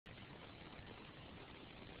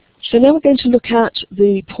So now we're going to look at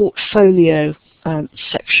the portfolio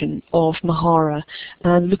section of Mahara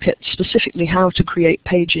and look at specifically how to create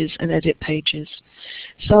pages and edit pages.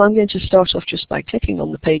 So I'm going to start off just by clicking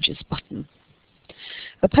on the Pages button.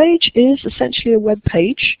 A page is essentially a web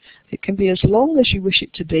page. It can be as long as you wish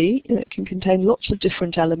it to be, and it can contain lots of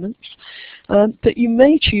different elements, but you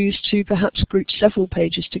may choose to perhaps group several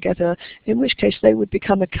pages together, in which case they would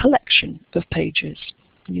become a collection of pages,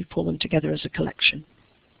 and you'd pull them together as a collection.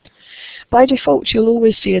 By default, you'll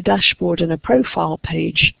always see a dashboard and a profile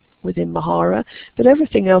page within Mahara, but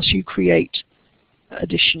everything else you create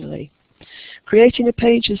additionally. Creating a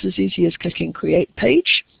page is as easy as clicking Create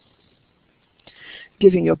Page,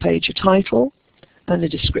 giving your page a title and a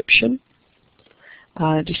description,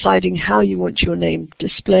 deciding how you want your name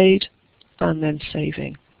displayed, and then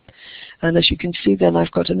saving. And as you can see then,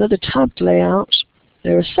 I've got another tabbed layout.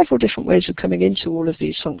 There are several different ways of coming into all of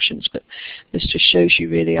these functions, but this just shows you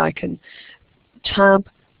really I can tab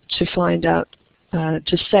to find out,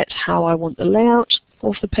 to set how I want the layout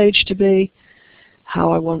of the page to be,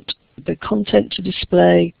 how I want the content to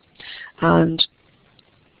display, and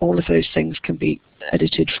all of those things can be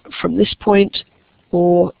edited from this point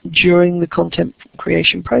or during the content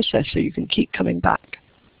creation process, so you can keep coming back.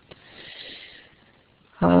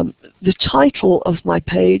 The title of my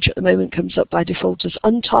page at the moment comes up by default as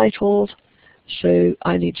untitled, so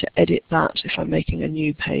I need to edit that if I'm making a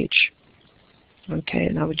new page. Okay,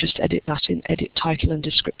 and I would just edit that in Edit Title and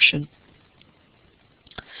Description.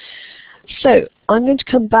 So I'm going to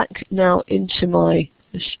come back now into my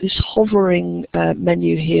this hovering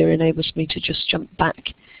menu here enables me to just jump back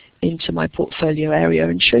into my portfolio area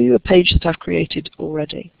and show you a page that I've created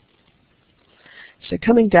already. So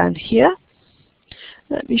coming down here,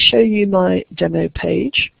 let me show you my demo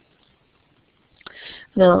page.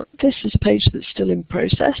 Now this is a page that's still in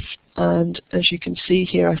process, and as you can see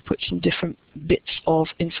here I've put some different bits of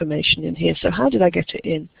information in here. So how did I get it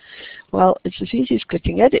in? Well, it's as easy as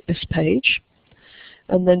clicking Edit this page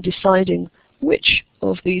and then deciding which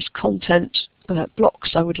of these content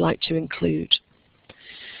blocks I would like to include.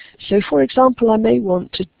 So for example, I may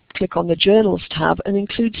want to click on the Journals tab and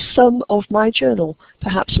include some of my journal,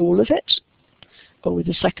 perhaps all of it, or with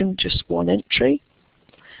a second just one entry,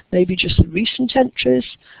 maybe just the recent entries,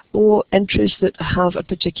 or entries that have a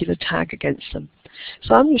particular tag against them.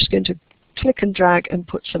 So I'm just going to click and drag and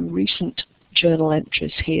put some recent journal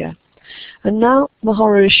entries here. And now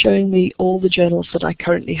Mahara is showing me all the journals that I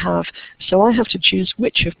currently have, so I have to choose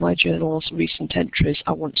which of my journals' recent entries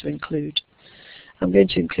I want to include. I'm going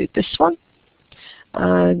to include this one,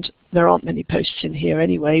 and there aren't many posts in here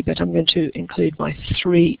anyway, but I'm going to include my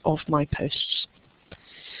 3 of my posts.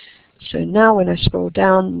 So now when I scroll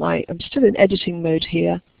down, I'm still in editing mode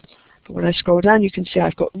here, but when I scroll down you can see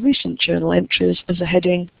I've got recent journal entries as a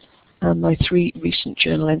heading, and my 3 recent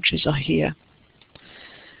journal entries are here.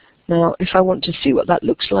 Now if I want to see what that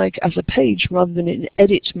looks like as a page rather than in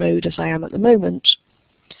edit mode as I am at the moment,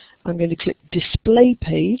 I'm going to click Display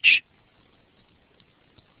Page,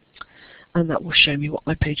 and that will show me what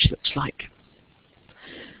my page looks like.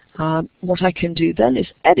 What I can do then is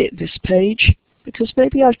edit this page, because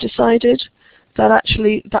maybe I've decided that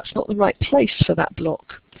actually that's not the right place for that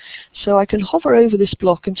block. So I can hover over this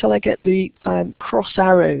block until I get the cross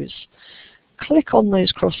arrows. Click on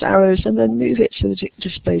those cross arrows and then move it so that it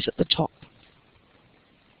displays at the top.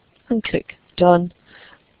 And click Done.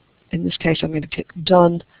 In this case I'm going to click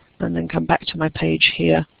Done and then come back to my page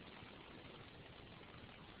here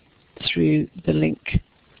through the link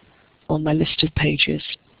on my list of pages.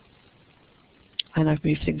 And I've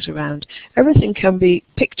moved things around. Everything can be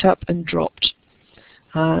picked up and dropped.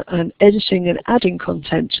 And editing and adding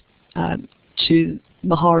content to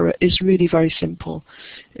Mahara is really very simple.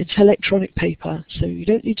 It's electronic paper, so you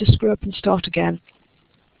don't need to screw up and start again.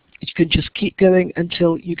 You can just keep going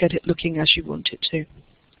until you get it looking as you want it to.